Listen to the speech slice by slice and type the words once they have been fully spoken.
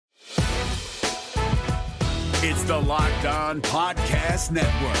It's the Locked On Podcast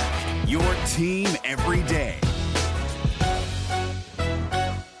Network, your team every day.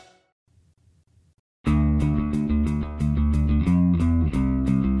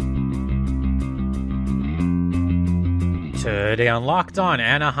 Today on Locked On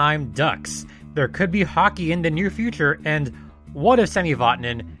Anaheim Ducks, there could be hockey in the near future, and what if Sami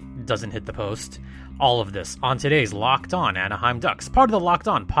doesn't hit the post? All of this on today's Locked On Anaheim Ducks, part of the Locked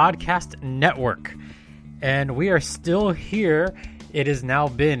On Podcast Network. And we are still here. It has now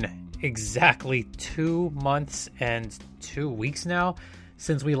been exactly 2 months and 2 weeks now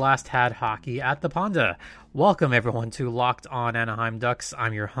since we last had hockey at the Ponda. Welcome, everyone, to Locked On Anaheim Ducks.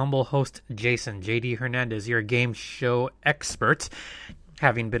 I'm your humble host, Jason JD Hernandez, your game show expert,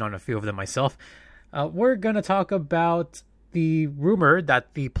 having been on a few of them myself. We're going to talk about the rumor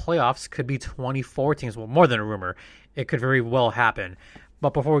that the playoffs could be 24 teams. Well, more than a rumor. It could very well happen.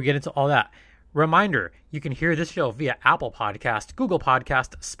 But before we get into all that, reminder, you can hear this show via Apple Podcast, Google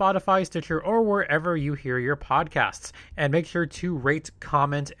Podcast, Spotify, Stitcher, or wherever you hear your podcasts. And make sure to rate,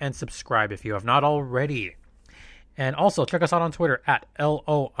 comment, and subscribe if you have not already. And also, check us out on Twitter at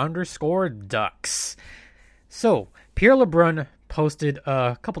LO_Ducks. So, Pierre LeBrun posted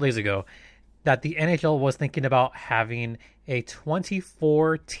a couple days ago that the NHL was thinking about having a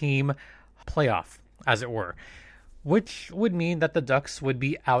 24-team playoff, as it were, which would mean that the Ducks would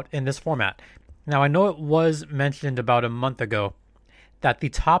be out in this format. Now, I know it was mentioned about a month ago that the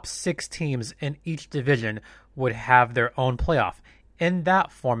top 6 teams in each division would have their own playoff. In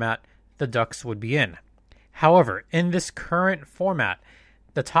that format, the Ducks would be in. However, in this current format,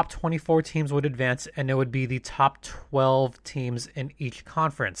 the top 24 teams would advance, and it would be the top 12 teams in each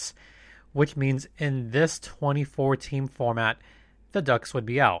conference, which means in this 24-team format, the Ducks would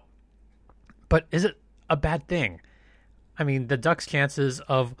be out. But is it a bad thing? I mean, the Ducks' chances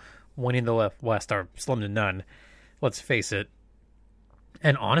of winning the West are slim to none, let's face it.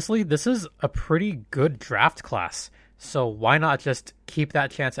 And honestly, this is a pretty good draft class, so why not just keep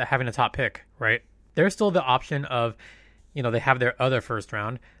that chance at having a top pick, right? There's still the option of, they have their other first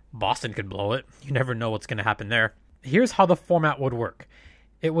round. Boston could blow it. You never know what's going to happen there. Here's how the format would work.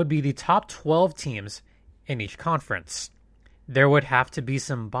 It would be the top 12 teams in each conference. There would have to be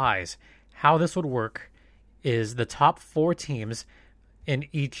some buys. How this would work is the top 4 teams in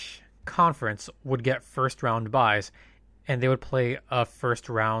each conference would get first round buys, and they would play a first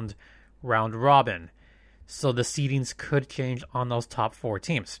round robin. So the seedings could change on those top 4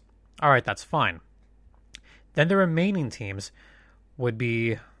 teams. All right, that's fine. Then the remaining teams would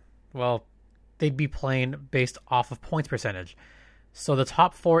be, they'd be playing based off of points percentage. So the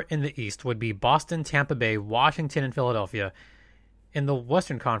top 4 in the East would be Boston, Tampa Bay, Washington, and Philadelphia. In the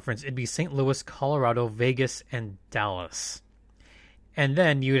Western Conference, it'd be St. Louis, Colorado, Vegas, and Dallas. And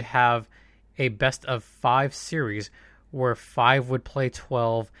then you'd have a best of 5 series where 5 would play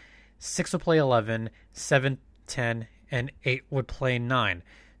 12, 6 would play 11, 7, 10, and 8 would play 9.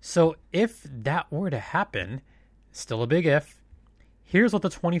 So if that were to happen, still a big if, here's what the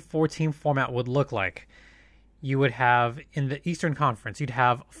 24-team format would look like. You would have, in the Eastern Conference, you'd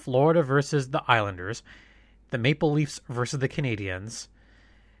have Florida versus the Islanders, the Maple Leafs versus the Canadiens,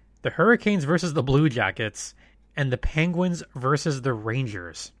 the Hurricanes versus the Blue Jackets, and the Penguins versus the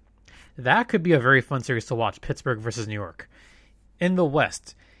Rangers. That could be a very fun series to watch, Pittsburgh versus New York. In the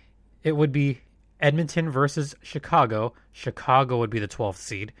West, it would be Edmonton versus Chicago. Chicago would be the 12th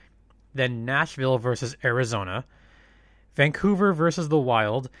seed. Then Nashville versus Arizona. Vancouver versus the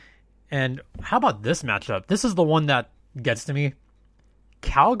Wild. And how about this matchup? This is the one that gets to me.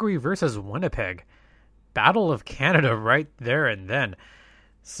 Calgary versus Winnipeg. Battle of Canada right there and then.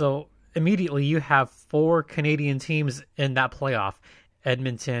 So immediately you have 4 Canadian teams in that playoff.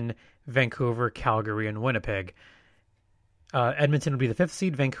 Edmonton, Vancouver, Calgary, and Winnipeg. Edmonton would be the 5th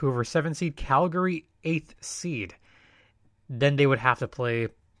seed, Vancouver 7th seed, Calgary 8th seed. Then they would have to play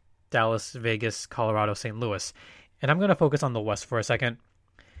Dallas, Vegas, Colorado, St. Louis. And I'm going to focus on the West for a second.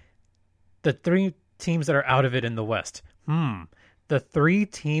 The 3 teams that are out of it in the West. The 3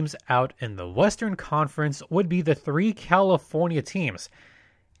 teams out in the Western Conference would be the 3 California teams.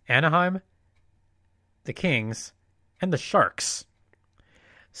 Anaheim, the Kings, and the Sharks.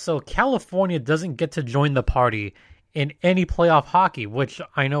 So California doesn't get to join the party in any playoff hockey, which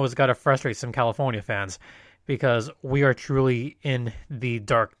I know has got to frustrate some California fans because we are truly in the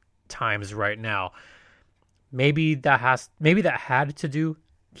dark times right now. Maybe that had to do,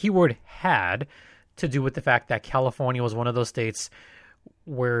 keyword had to do with the fact that California was one of those states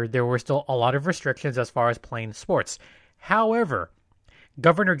where there were still a lot of restrictions as far as playing sports. However,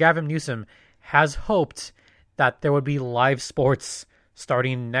 Governor Gavin Newsom has hoped that there would be live sports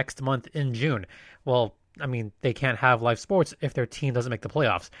starting next month in June. Well, I mean, they can't have live sports if their team doesn't make the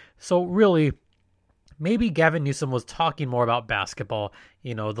playoffs. So really, maybe Gavin Newsom was talking more about basketball,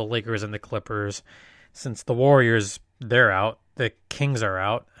 the Lakers and the Clippers, since the Warriors, they're out, the Kings are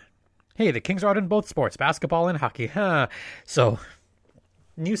out. Hey, the Kings are out in both sports, basketball and hockey. Huh. So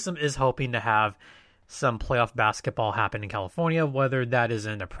Newsom is hoping to have some playoff basketball happen in California, whether that is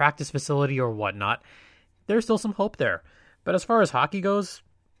in a practice facility or whatnot. There's still some hope there. But as far as hockey goes,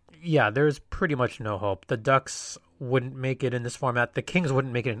 yeah, there's pretty much no hope. The Ducks wouldn't make it in this format. The Kings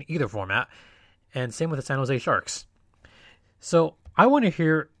wouldn't make it in either format. And same with the San Jose Sharks. So I want to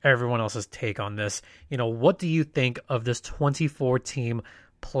hear everyone else's take on this. What do you think of this 24-team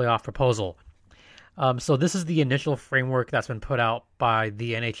playoff proposal? So this is the initial framework that's been put out by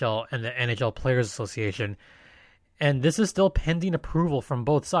the NHL and the NHL Players Association. And this is still pending approval from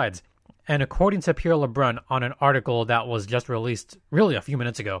both sides. And according to Pierre LeBrun on an article that was just released really a few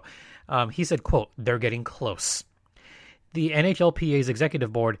minutes ago, he said, quote, "They're getting close." The NHLPA's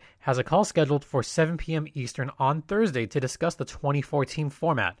executive board has a call scheduled for 7 p.m. Eastern on Thursday to discuss the 24-team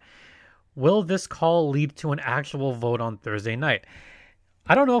format. Will this call lead to an actual vote on Thursday night?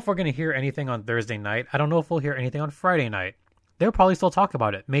 I don't know if we're going to hear anything on Thursday night. I don't know if we'll hear anything on Friday night. They'll probably still talk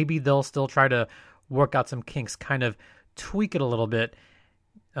about it. Maybe they'll still try to work out some kinks, kind of tweak it a little bit.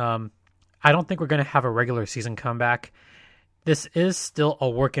 I don't think we're going to have a regular season comeback. This is still a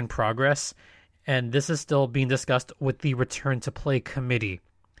work in progress, and this is still being discussed with the Return to Play Committee.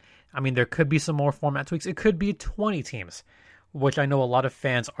 I mean, there could be some more format tweaks. It could be 20 teams, which I know a lot of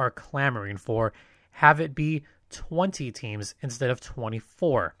fans are clamoring for. Have it be 20 teams instead of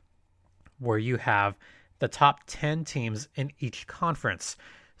 24, where you have the top 10 teams in each conference.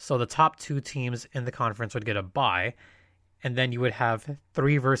 So the top 2 teams in the conference would get a bye, and then you would have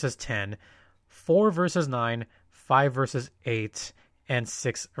 3 versus 10, 4 versus 9, 5 versus 8, and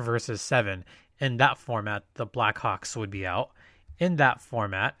 6 versus 7. In that format, the Blackhawks would be out. In that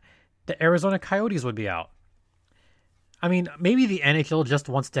format, the Arizona Coyotes would be out. I mean, maybe the NHL just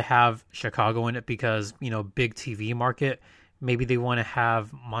wants to have Chicago in it because, big TV market. Maybe they want to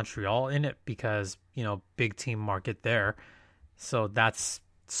have Montreal in it because, big team market there. So that's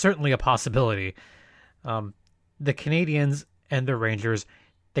certainly a possibility. The Canadiens and the Rangers,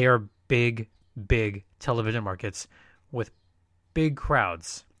 they are big television markets with big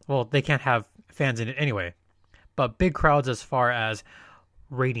crowds. Well, they can't have fans in it anyway, but big crowds as far as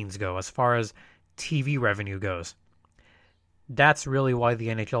ratings go, as far as TV revenue goes. That's really why the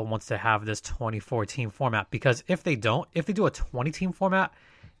NHL wants to have this 24-team format, because if they do a 20-team format,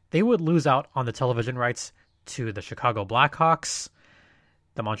 they would lose out on the television rights to the Chicago Blackhawks,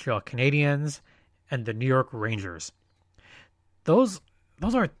 the Montreal Canadiens, and the New York Rangers. Those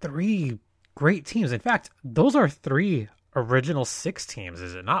are 3 great teams. In fact, those are 3 original 6 teams,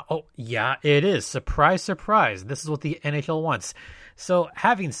 is it not? Oh, yeah, it is. Surprise, surprise. This is what the NHL wants. So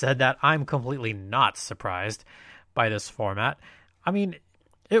having said that, I'm completely not surprised by this format. I mean,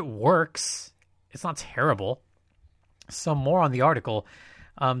 it works. It's not terrible. Some more on the article.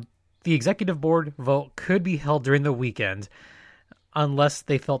 The executive board vote could be held during the weekend unless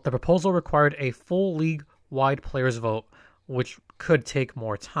they felt the proposal required a full league-wide players vote, which could take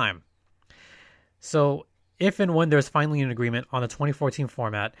more time. So if and when there's finally an agreement on the 2014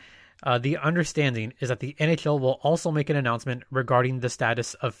 format, the understanding is that the NHL will also make an announcement regarding the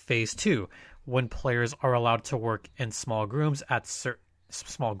status of Phase 2, when players are allowed to work in small groups at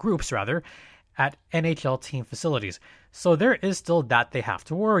NHL team facilities. So there is still that they have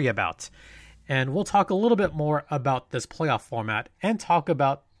to worry about. And we'll talk a little bit more about this playoff format and talk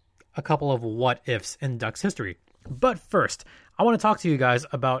about a couple of what-ifs in Ducks history. But first, I want to talk to you guys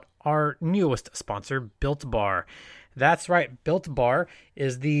about our newest sponsor, Built Bar. That's right, Built Bar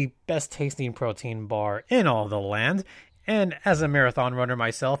is the best tasting protein bar in all the land. And as a marathon runner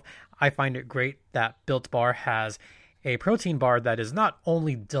myself, I find it great that Built Bar has a protein bar that is not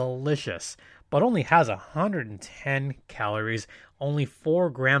only delicious, but only has 110 calories, only 4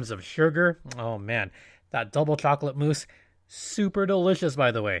 grams of sugar. Oh man, that double chocolate mousse, super delicious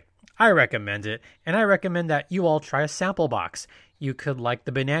by the way. I recommend it, and I recommend that you all try a sample box. You could like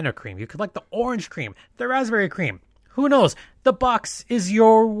the banana cream, you could like the orange cream, the raspberry cream. Who knows? The box is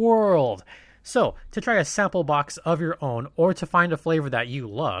your world. So, to try a sample box of your own or to find a flavor that you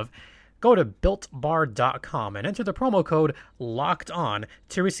love, go to BuiltBar.com and enter the promo code LOCKEDON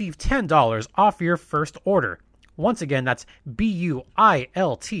to receive $10 off your first order. Once again, that's BUILTBAR.com.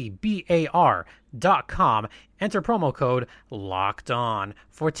 Enter promo code LOCKEDON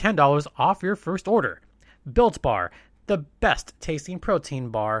for $10 off your first order. Built Bar, the best tasting protein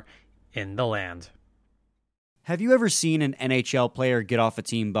bar in the land. Have you ever seen an NHL player get off a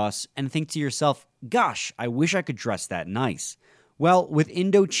team bus and think to yourself, gosh, I wish I could dress that nice? Well, with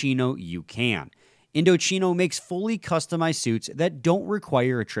Indochino, you can. Indochino makes fully customized suits that don't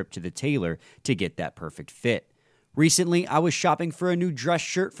require a trip to the tailor to get that perfect fit. Recently, I was shopping for a new dress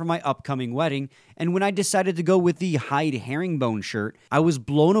shirt for my upcoming wedding, and when I decided to go with the Hyde herringbone shirt, I was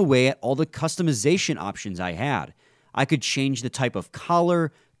blown away at all the customization options I had. I could change the type of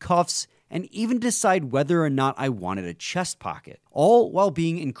collar, cuffs, and even decide whether or not I wanted a chest pocket, all while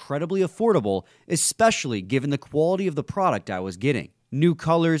being incredibly affordable, especially given the quality of the product I was getting. New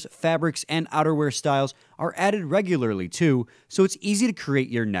colors, fabrics, and outerwear styles are added regularly too, so it's easy to create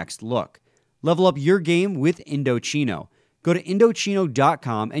your next look. Level up your game with Indochino. Go to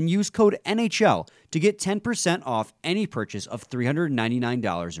Indochino.com and use code NHL to get 10% off any purchase of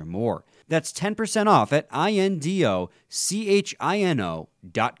 $399 or more. That's 10% off at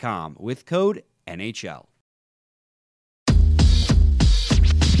INDOCHINO.com with code NHL.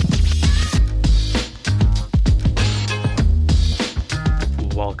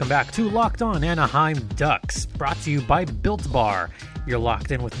 Welcome back to Locked On Anaheim Ducks, brought to you by Built Bar. You're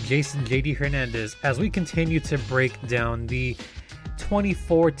locked in with Jason JD Hernandez as we continue to break down the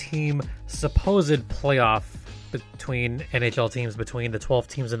 24-team supposed playoff between NHL teams, between the 12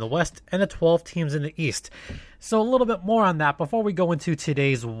 teams in the West and the 12 teams in the East. So a little bit more on that before we go into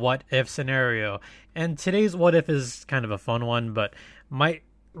today's what-if scenario. And today's what-if is kind of a fun one, but might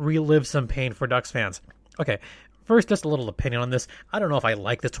relive some pain for Ducks fans. Okay, first, just a little opinion on this. I don't know if I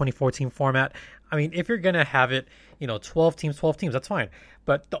like this 24-team format. I mean, if you're going to have it, 12 teams, that's fine.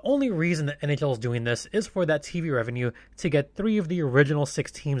 But the only reason the NHL is doing this is for that TV revenue to get 3 of the original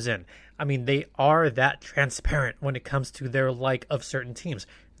 6 teams in. I mean, they are that transparent when it comes to their like of certain teams.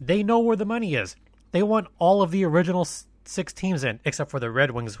 They know where the money is. They want all of the original 6 teams in, except for the Red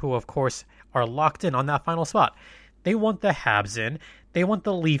Wings, who, of course, are locked in on that final spot. They want the Habs in. They want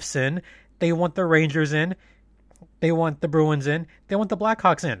the Leafs in. They want the Rangers in. They want the Bruins in. They want the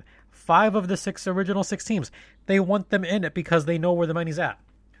Blackhawks in. 5 of the original 6 teams. They want them in it because they know where the money's at.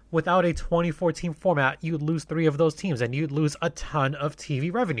 Without a 24-team format, you'd lose 3 of those teams and you'd lose a ton of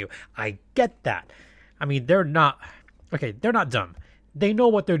TV revenue. I get that. I mean, they're not dumb. They know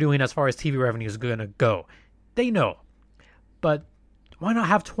what they're doing as far as TV revenue is going to go. They know. But why not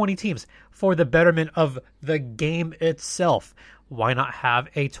have 20 teams for the betterment of the game itself? Why not have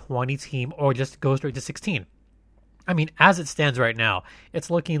a 20-team or just go straight to 16? I mean, as it stands right now,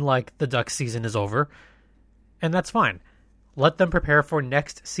 it's looking like the Ducks season is over, and that's fine. Let them prepare for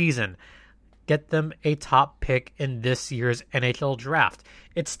next season. Get them a top pick in this year's NHL draft.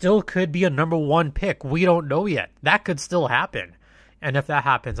 It still could be a number 1 pick. We don't know yet. That could still happen. And if that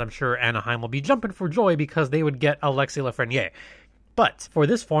happens, I'm sure Anaheim will be jumping for joy because they would get Alexis Lafreniere. But for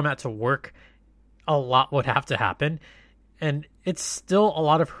this format to work, a lot would have to happen, and it's still a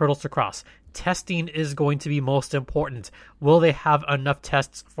lot of hurdles to cross. Testing is going to be most important. Will they have enough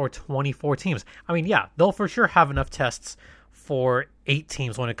tests for 24 teams? I mean, yeah, they'll for sure have enough tests for 8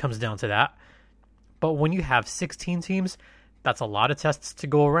 teams when it comes down to that. But when you have 16 teams, that's a lot of tests to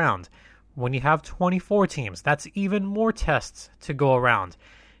go around. When you have 24 teams, that's even more tests to go around.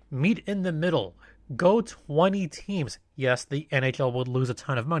 Meet in the middle. Go 20 teams. Yes, the NHL would lose a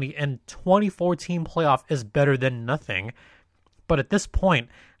ton of money, and 24-team playoff is better than nothing. But at this point,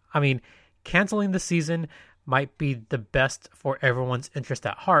 I mean, canceling the season might be the best for everyone's interest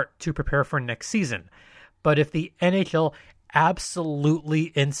at heart to prepare for next season. But if the NHL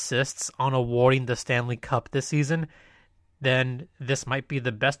absolutely insists on awarding the Stanley Cup this season, then this might be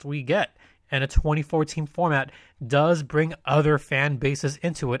the best we get. And a 24-team format does bring other fan bases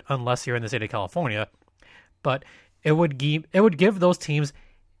into it, unless you're in the state of California. But it would give those teams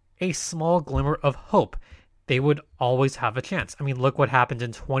a small glimmer of hope. They would always have a chance. I mean, look what happened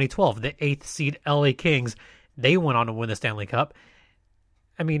in 2012. The 8th seed LA Kings, they went on to win the Stanley Cup.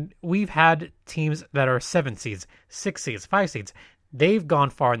 I mean, we've had teams that are 7 seeds, 6 seeds, 5 seeds. They've gone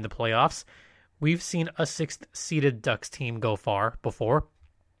far in the playoffs. We've seen a 6th seeded Ducks team go far before.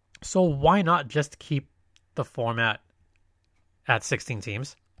 So why not just keep the format at 16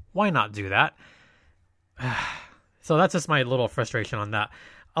 teams? Why not do that? So that's just my little frustration on that.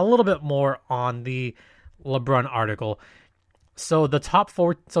 A little bit more on the LeBrun article. So the top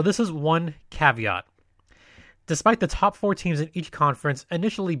 4, so this is one caveat. Despite the top 4 teams in each conference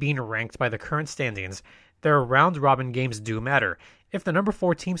initially being ranked by the current standings, their round robin games do matter. If the number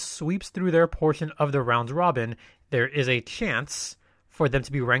 4 team sweeps through their portion of the round robin, there is a chance for them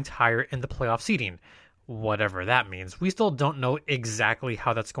to be ranked higher in the playoff seeding. Whatever that means. We still don't know exactly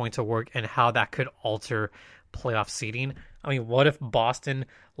how that's going to work and how that could alter playoff seeding. I mean, what if Boston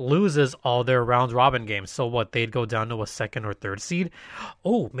loses all their round robin games? So what, they'd go down to a second or third seed?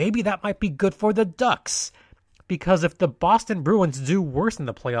 Oh, maybe that might be good for the Ducks. Because if the Boston Bruins do worse in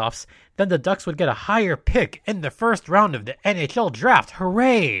the playoffs, then the Ducks would get a higher pick in the first round of the NHL draft.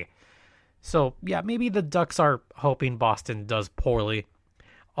 Hooray! So, yeah, maybe the Ducks are hoping Boston does poorly.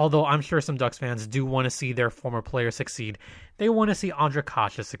 Although I'm sure some Ducks fans do want to see their former players succeed. They want to see Andre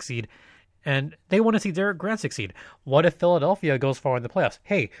Kasha succeed. And they want to see Derek Grant succeed. What if Philadelphia goes far in the playoffs?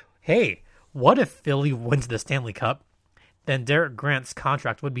 Hey, what if Philly wins the Stanley Cup? Then Derek Grant's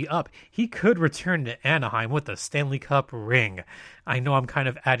contract would be up. He could return to Anaheim with a Stanley Cup ring. I know I'm kind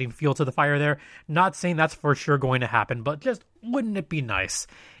of adding fuel to the fire there. Not saying that's for sure going to happen, but just wouldn't it be nice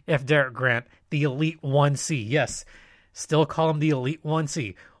if Derek Grant, the Elite 1C, yes, still call him the Elite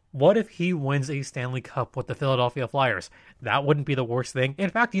 1C, what if he wins a Stanley Cup with the Philadelphia Flyers? That wouldn't be the worst thing. In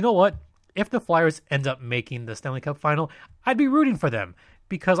fact, you know what? If the Flyers end up making the Stanley Cup final, I'd be rooting for them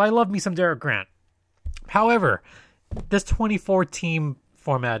because I love me some Derek Grant. However, this 24-team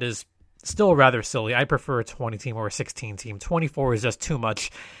format is still rather silly. I prefer a 20-team or a 16-team. 24 is just too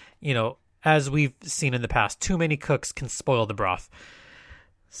much. You know, as we've seen in the past, too many cooks can spoil the broth.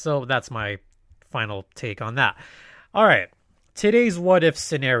 So that's my final take on that. All right, today's what-if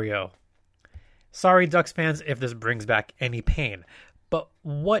scenario. Sorry, Ducks fans, if this brings back any pain. But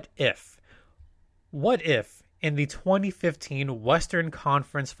what if? What if in the 2015 Western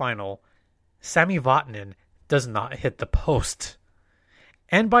Conference Final, Sami Vatanen does not hit the post?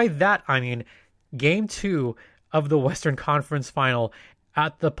 And by that, I mean Game 2 of the Western Conference Final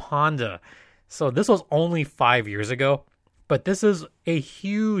at the Ponda. So this was only 5 years ago, but this is a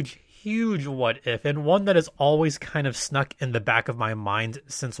huge what if, and one that has always kind of snuck in the back of my mind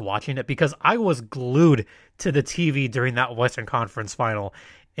since watching it, because I was glued to the TV during that Western Conference Final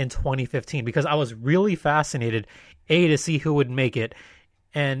in 2015, because I was really fascinated, A, to see who would make it,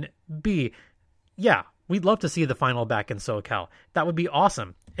 and B, yeah, we'd love to see the final back in SoCal. That would be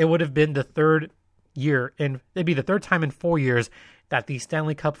awesome. It would have been the third time in 4 years that the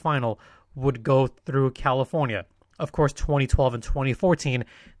Stanley Cup final would go through California. Of course, 2012 and 2014,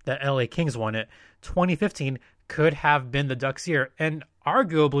 the LA Kings won it. 2015 could have been the Ducks' year, and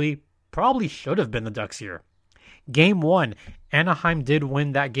arguably probably should have been the Ducks' year. Game 1, Anaheim did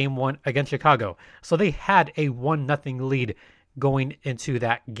win that Game 1 against Chicago, so they had a 1-0 lead going into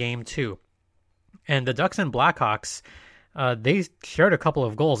that Game 2. And the Ducks and Blackhawks, they shared a couple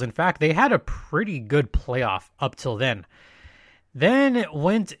of goals. In fact, they had a pretty good playoff up till then. Then it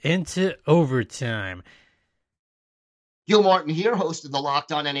went into overtime. Gil Martin here, host of the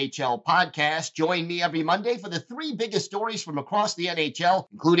Locked On NHL podcast. Join me every Monday for the 3 biggest stories from across the NHL,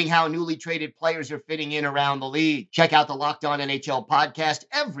 including how newly traded players are fitting in around the league. Check out the Locked On NHL podcast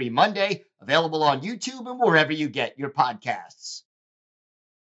every Monday, available on YouTube and wherever you get your podcasts.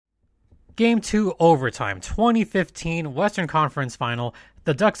 Game 2 overtime, 2015 Western Conference Final.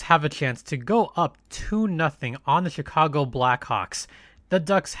 The Ducks have a chance to go up 2-0 on the Chicago Blackhawks. The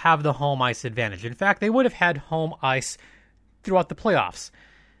Ducks have the home ice advantage. In fact, they would have had home ice throughout the playoffs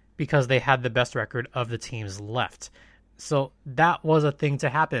because they had the best record of the teams left. So that was a thing to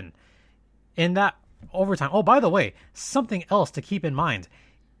happen in that overtime. Oh, by the way, something else to keep in mind.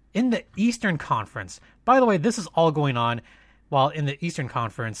 In the Eastern Conference, by the way, this is all going on while in the Eastern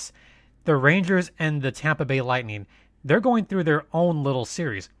Conference, the Rangers and the Tampa Bay Lightning, they're going through their own little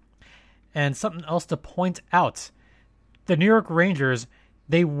series. And something else to point out, the New York Rangers,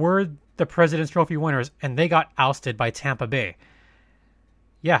 they were the President's Trophy winners, and they got ousted by Tampa Bay.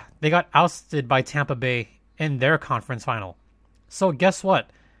 Yeah, they got ousted by Tampa Bay in their conference final. So guess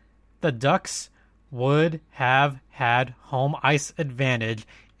what? The Ducks would have had home ice advantage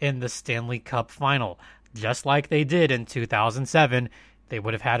in the Stanley Cup final. Just like they did in 2007, they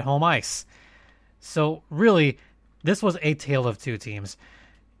would have had home ice. So really, this was a tale of two teams.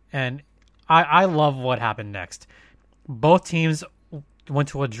 And I love what happened next. Both teams went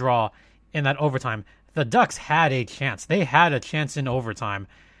to a draw in that overtime. The Ducks had a chance. They had a chance in overtime.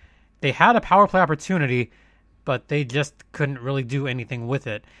 They had a power play opportunity, but they just couldn't really do anything with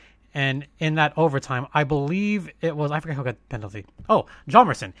it. And in that overtime, I believe it was, I forget who got the penalty. Oh,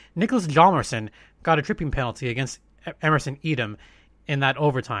 Hjalmarsson. Nicholas Hjalmarsson got a tripping penalty against Emerson Edom in that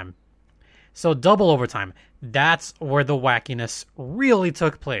overtime. So double overtime. That's where the wackiness really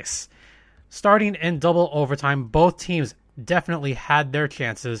took place. Starting in double overtime, both teams definitely had their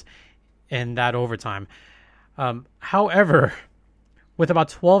chances in that overtime. However, with about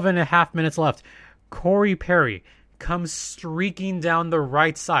 12 and a half minutes left, Corey Perry comes streaking down the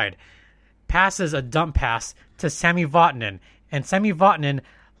right side, passes a dump pass to Sami Vatanen, and Sami Vatanen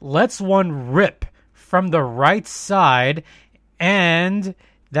lets one rip from the right side, and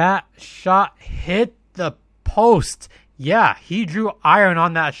that shot hit the post. Yeah, he drew iron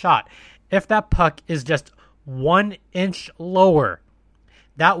on that shot. If that puck is just 1 inch lower,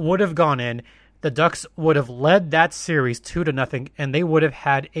 that would have gone in. The Ducks would have led that series 2-0, and they would have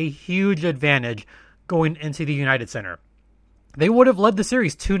had a huge advantage going into the United Center. They would have led the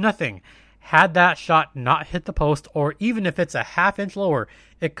series 2-0 had that shot not hit the post, or even if it's a half inch lower,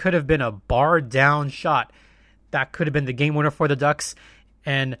 it could have been a bar down shot. That could have been the game winner for the Ducks,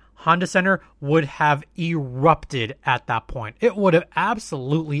 and Honda Center would have erupted at that point. It would have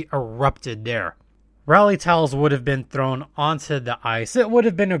absolutely erupted there. Rally towels would have been thrown onto the ice. It would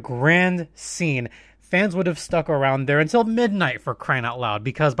have been a grand scene. Fans would have stuck around there until midnight, for crying out loud,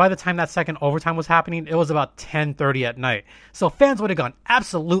 because by the time that second overtime was happening, it was about 10:30 at night. So fans would have gone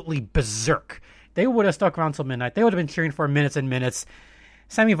absolutely berserk. They would have stuck around till midnight. They would have been cheering for minutes and minutes.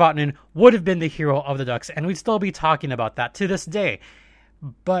 Sami Vatanen would have been the hero of the Ducks, and we'd still be talking about that to this day.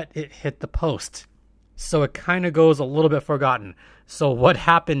 But it hit the post, so it kind of goes a little bit forgotten. So what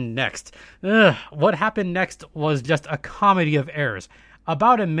happened next? What happened next was just a comedy of errors.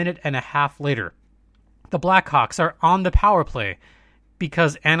 About a minute and a half later, the Blackhawks are on the power play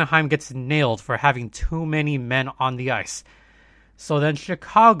because Anaheim gets nailed for having too many men on the ice. So then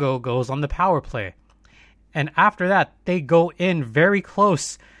Chicago goes on the power play. And after that, they go in very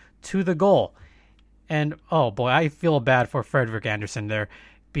close to the goal. And, oh boy, I feel bad for Frederik Andersen there,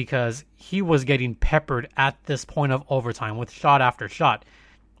 because he was getting peppered at this point of overtime with shot after shot.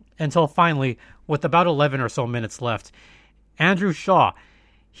 Until finally, with about 11 or so minutes left, Andrew Shaw,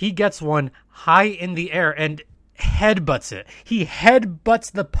 he gets one high in the air and headbutts it. He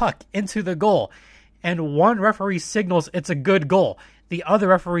headbutts the puck into the goal. And one referee signals it's a good goal. The other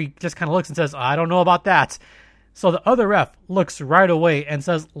referee just kind of looks and says, I don't know about that. So the other ref looks right away and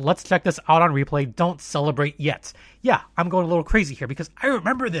says, let's check this out on replay. Don't celebrate yet. Yeah, I'm going a little crazy here because I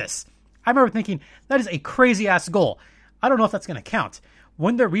remember this. I remember thinking, that is a crazy-ass goal. I don't know if that's going to count.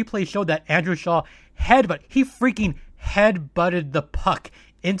 When the replay showed that Andrew Shaw he freaking headbutted the puck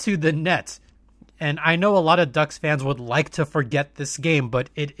into the net. And I know a lot of Ducks fans would like to forget this game, but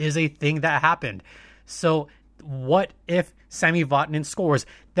it is a thing that happened. So what if Sami Vatanen scores?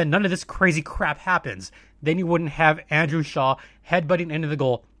 Then none of this crazy crap happens. Then you wouldn't have Andrew Shaw headbutting into the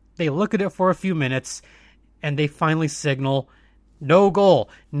goal. They look at it for a few minutes, and they finally signal, no goal,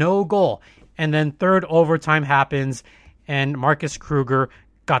 no goal. And then third overtime happens, and Marcus Kruger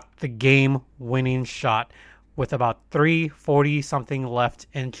got the game-winning shot with about 3:40-something left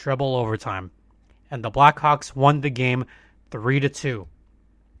in triple overtime. And the Blackhawks won the game 3-2.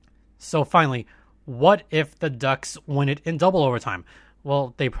 So finally, what if the Ducks win it in double overtime?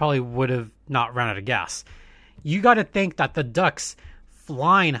 Well, they probably would have not run out of gas. You got to think that the Ducks,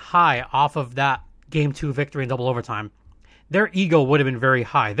 flying high off of that Game 2 victory in double overtime, their ego would have been very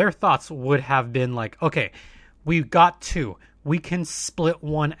high. Their thoughts would have been like, okay, we've got two. We can split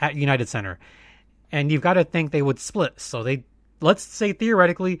one at United Center. And you've got to think they would split. So let's say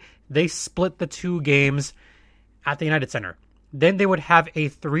theoretically, they split the two games at the United Center. Then they would have a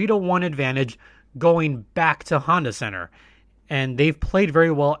 3-1 advantage going back to Honda Center. And they've played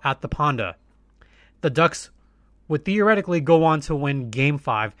very well at the Ponda. The Ducks would theoretically go on to win Game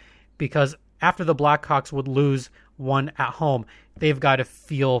 5 because after the Blackhawks would lose one at home, they've got to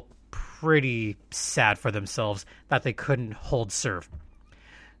feel pretty sad for themselves that they couldn't hold serve.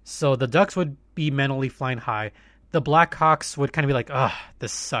 So the Ducks would be mentally flying high. The Blackhawks would kind of be like,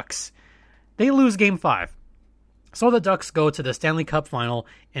 this sucks. They lose Game 5. So the Ducks go to the Stanley Cup Final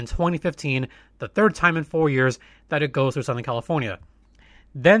in 2015, the third time in 4 years that it goes through Southern California.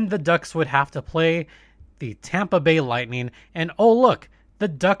 Then the Ducks would have to play the Tampa Bay Lightning, and oh look, the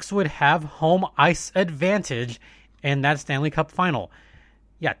Ducks would have home ice advantage in that Stanley Cup Final.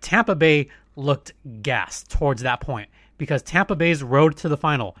 Yeah, Tampa Bay looked gassed towards that point because Tampa Bay's road to the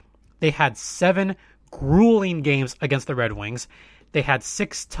final, they had 7 grueling games against the Red Wings. They had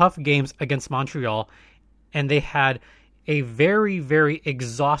 6 tough games against Montreal, and they had a very, very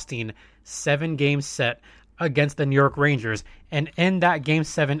exhausting 7-game set against the New York Rangers. And in that Game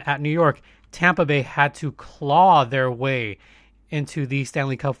 7 at New York, Tampa Bay had to claw their way into the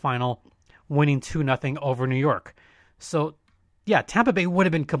Stanley Cup Final, winning 2-0 over New York. So, yeah, Tampa Bay would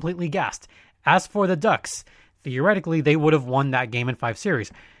have been completely gassed. As for the Ducks, theoretically, they would have won that Game in 5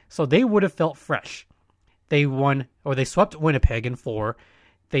 series. So they would have felt fresh. They swept Winnipeg in 4.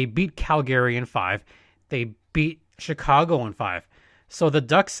 They beat Calgary in 5. They beat Chicago in 5. So the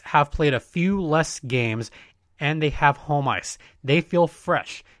Ducks have played a few less games, and they have home ice. They feel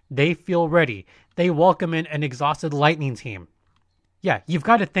fresh. They feel ready. They welcome in an exhausted Lightning team. Yeah, you've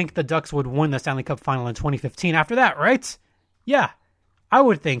got to think the Ducks would win the Stanley Cup final in 2015 after that, right? Yeah, I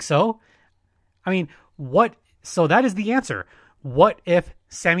would think so. I mean, what? So that is the answer. What if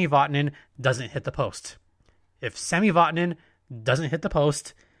Sami Vatanen doesn't hit the post? If Sami Vatanen doesn't hit the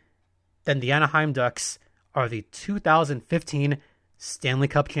post, then the Anaheim Ducks are the 2015 Stanley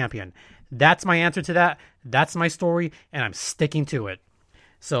Cup champion. That's my answer to that. That's my story, and I'm sticking to it.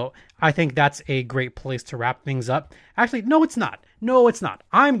 So I think that's a great place to wrap things up. Actually, no, it's not. No, it's not.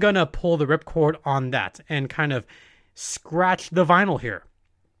 I'm going to pull the ripcord on that and kind of scratch the vinyl here.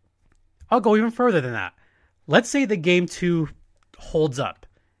 I'll go even further than that. Let's say the game 2 holds up.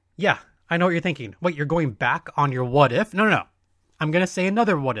 Yeah, I know what you're thinking. Wait, you're going back on your what if? No. I'm going to say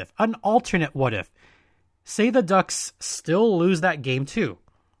another what if, an alternate what if. Say the Ducks still lose that game 2.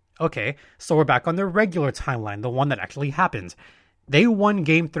 Okay, so we're back on the regular timeline, the one that actually happened. They won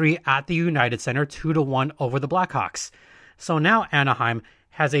Game 3 at the United Center 2-1 over the Blackhawks. So now Anaheim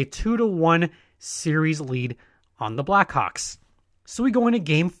has a 2-1 series lead on the Blackhawks. So we go into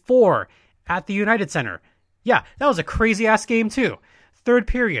Game 4 at the United Center. Yeah, that was a crazy-ass game too. Third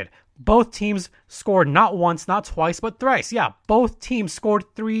period, both teams scored not once, not twice, but thrice. Yeah, both teams scored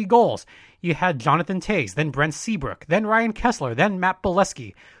 3 goals. You had Jonathan Toews, then Brent Seabrook, then Ryan Kessler, then Matt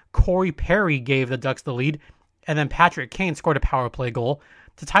Bolesky. Corey Perry gave the Ducks the lead, and then Patrick Kane scored a power play goal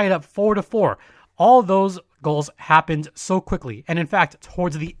to tie it up 4-4. All those goals happened so quickly, and in fact,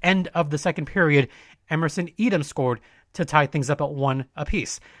 towards the end of the second period, Emerson Edom scored to tie things up at 1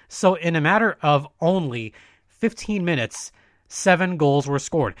 apiece. So in a matter of only 15 minutes, 7 goals were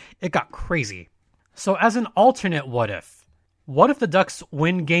scored. It got crazy. So as an alternate what if the Ducks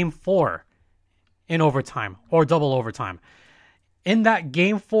win Game 4 in overtime or double overtime? In that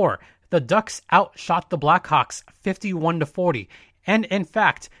Game 4, the Ducks outshot the Blackhawks 51-40. And in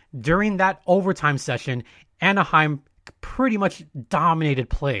fact, during that overtime session, Anaheim pretty much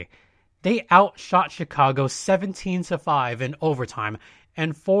dominated play. They outshot Chicago 17-5 in overtime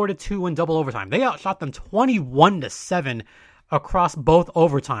and 4-2 in double overtime. They outshot them 21-7 across both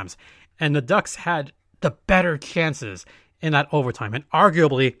overtimes. And the Ducks had the better chances in that overtime. And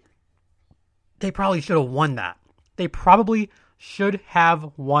arguably, they probably should have won that. They probably should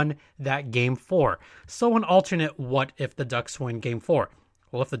have won that Game 4. So an alternate what if the Ducks win Game 4?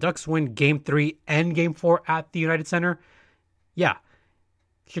 Well, if the Ducks win Game 3 and Game 4 at the United Center, yeah,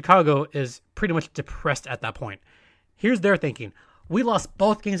 Chicago is pretty much depressed at that point. Here's their thinking. We lost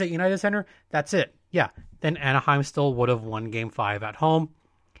both games at United Center. That's it. Yeah, then Anaheim still would have won Game 5 at home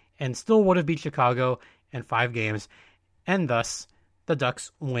and still would have beat Chicago in 5 games. And thus, the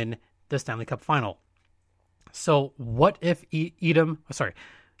Ducks win the Stanley Cup final. So what if Edom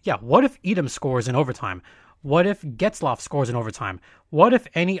scores in overtime? What if Getzlaf scores in overtime? What if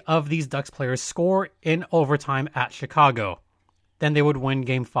any of these Ducks players score in overtime at Chicago? Then they would win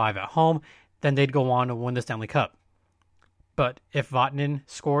Game 5 at home. Then they'd go on to win the Stanley Cup. But if Vatanen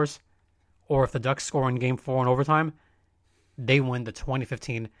scores, or if the Ducks score in Game 4 in overtime, they win the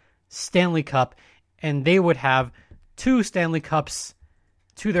 2015 Stanley Cup, and they would have 2 Stanley Cups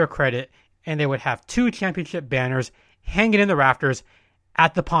to their credit, and they would have 2 championship banners hanging in the rafters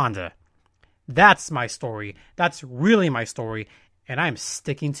at the Ponda. That's my story. That's really my story, and I'm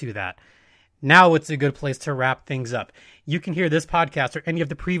sticking to that. Now it's a good place to wrap things up. You can hear this podcast or any of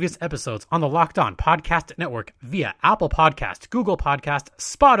the previous episodes on the Locked On Podcast Network via Apple Podcast, Google Podcast,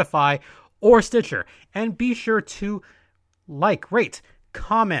 Spotify, or Stitcher. And be sure to like, rate,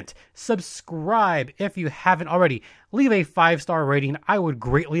 comment, subscribe if you haven't already. Leave a 5-star rating. I would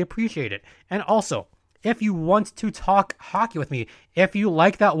greatly appreciate it. And also, if you want to talk hockey with me, if you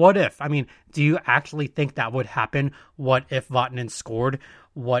like that what if, I mean, do you actually think that would happen? What if Vatanen scored?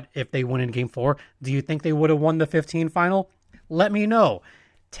 What if they win in Game 4? Do you think they would have won the 15 final? Let me know.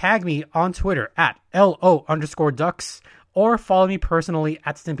 Tag me on Twitter at LO_Ducks or follow me personally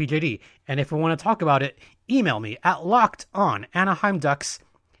at StimpyJD. And if you want to talk about it, email me at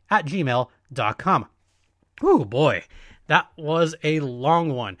lockedonanaheimducks@gmail.com. Ooh, boy, that was a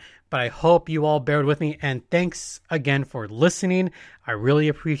long one, but I hope you all bared with me, and thanks again for listening. I really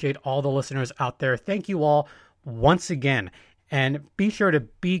appreciate all the listeners out there. Thank you all once again, and be sure to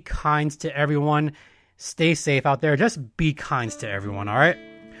be kind to everyone. Stay safe out there. Just be kind to everyone, all right?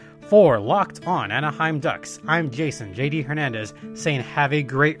 For Locked On Anaheim Ducks, I'm Jason JD Hernandez saying have a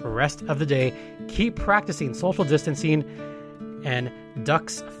great rest of the day. Keep practicing social distancing, and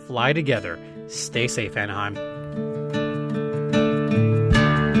Ducks fly together. Stay safe, Anaheim.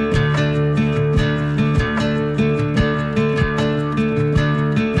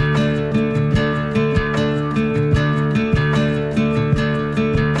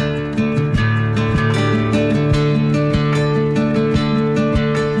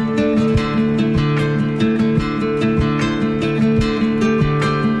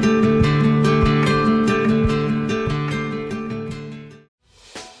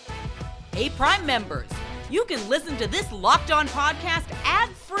 Hey, Prime members, you can listen to this Locked On podcast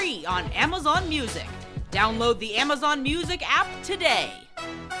ad-free on Amazon Music. Download the Amazon Music app today.